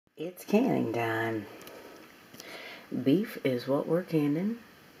It's canning time. Beef is what we're canning.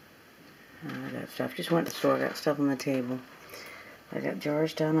 I got stuff. Just went to the store. Got stuff on the table. I got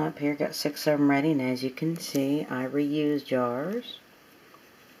jars done up here. Got 6 of them ready. And as you can see, I reuse jars.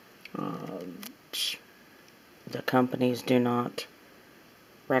 The companies do not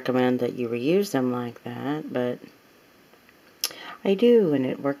recommend that you reuse them like that, but I do, and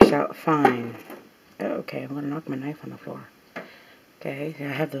it works out fine. Okay, I'm going to knock my knife on the floor. Okay, I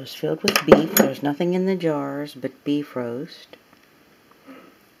have those filled with beef. There's nothing in the jars but beef roast.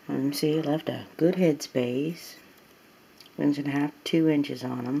 And see, I left a good head space. 1.5 to 2 inches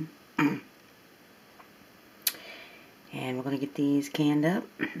on them. And we're going to get these canned up.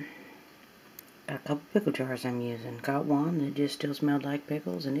 Got a couple pickle jars I'm using. Got one that just still smelled like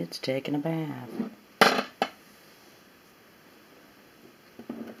pickles, and it's taking a bath.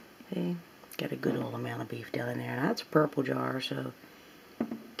 See, got a good old amount of beef down in there. Now, that's a purple jar, so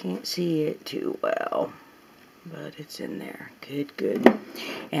can't see it too well, but it's in there. Good, good.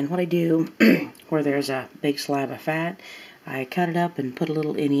 And what I do, where there's a big slab of fat, I cut it up and put a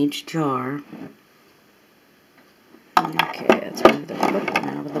little in each jar. Okay, let's move the purple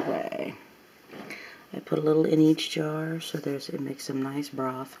out of the way. I put a little in each jar, so it makes some nice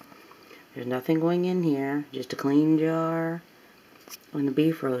broth. There's nothing going in here, just a clean jar and the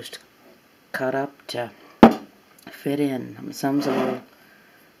beef roast cut up to fit in. Some's a little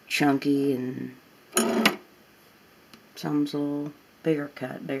chunky and some's a little bigger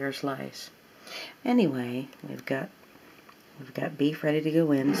cut, bigger slice. Anyway, we've got beef ready to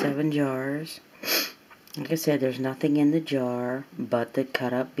go in, 7 jars. Like I said, there's nothing in the jar but the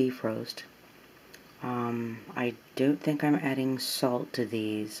cut up beef roast. I don't think I'm adding salt to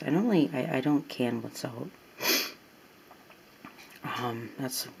these. I don't can with salt.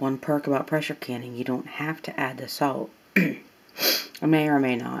 That's one perk about pressure canning. You don't have to add the salt. I may or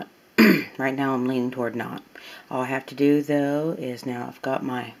may not. Right now I'm leaning toward not. All I have to do though is now I've got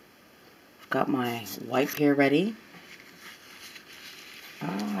my wipe here ready.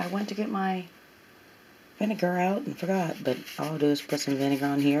 I went to get my vinegar out and forgot, but all I'll do is put some vinegar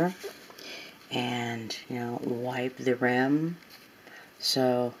on here and, wipe the rim,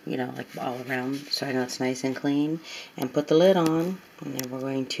 so, like all around, so I know it's nice and clean, and put the lid on, and then we're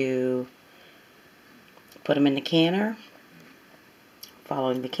going to put them in the canner,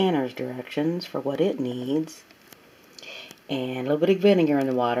 following the canner's directions for what it needs, and a little bit of vinegar in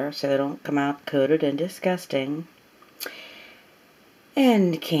the water so they don't come out coated and disgusting.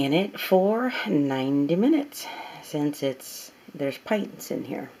 And can it for 90 minutes, since there's pints in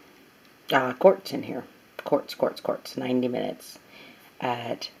here. Quarts in here. Quarts. 90 minutes.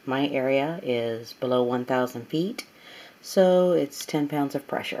 At my area is below 1,000 feet, so it's 10 pounds of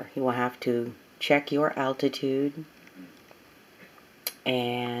pressure. You will have to check your altitude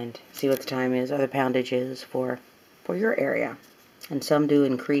and see what the time is, or the poundage is for your area. And some do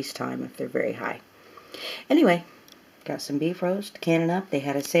increase time if they're very high. Anyway, got some beef roast, canning up. They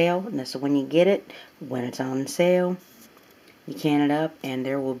had a sale, and this is when you get it, when it's on sale. You can it up, and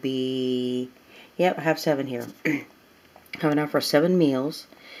there will be, yep, I have 7 here. I have enough for 7 meals.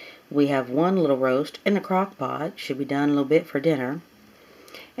 We have 1 little roast in the crock pot. Should be done a little bit for dinner.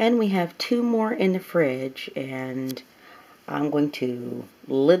 And we have 2 more in the fridge, and I'm going to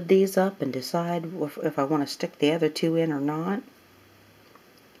lid these up and decide if I want to stick the other 2 in or not.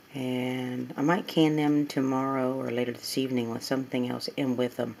 And I might can them tomorrow or later this evening with something else in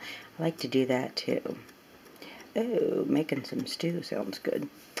with them. I like to do that too. Oh, making some stew sounds good.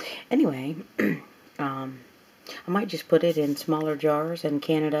 Anyway, I might just put it in smaller jars and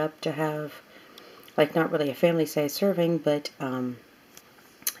can it up to have, like, not really a family size serving, but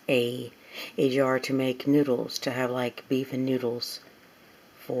a jar to make noodles, to have like beef and noodles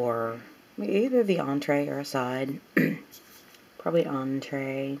for either the entree or a side. Probably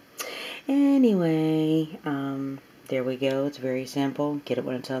entree. Anyway, there we go. It's very simple. Get it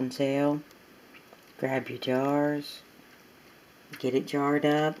when it's on sale. Grab your jars. Get it jarred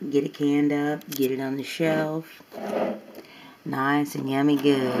up. Get it canned up. Get it on the shelf. Nice and yummy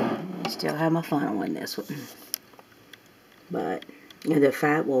good. I still have my fun on this one. But the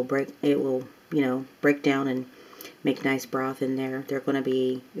fat will break. It will, break down and make nice broth in there. They're going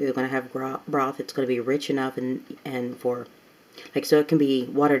to have broth. It's going to be rich enough and for, like, so it can be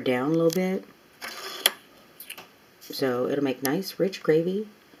watered down a little bit. So it'll make nice, rich gravy.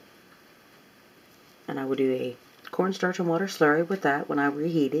 And I will do a cornstarch and water slurry with that when I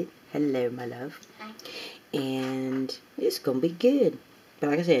reheat it. Hello, my love. Hi. And it's going to be good. But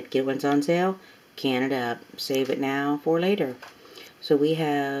like I said, get it when it's on sale. Can it up. Save it now for later. So we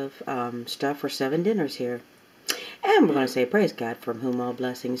have stuff for 7 dinners here. And we're going to say praise God from whom all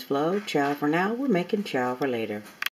blessings flow. Ciao for now. We're making ciao for later.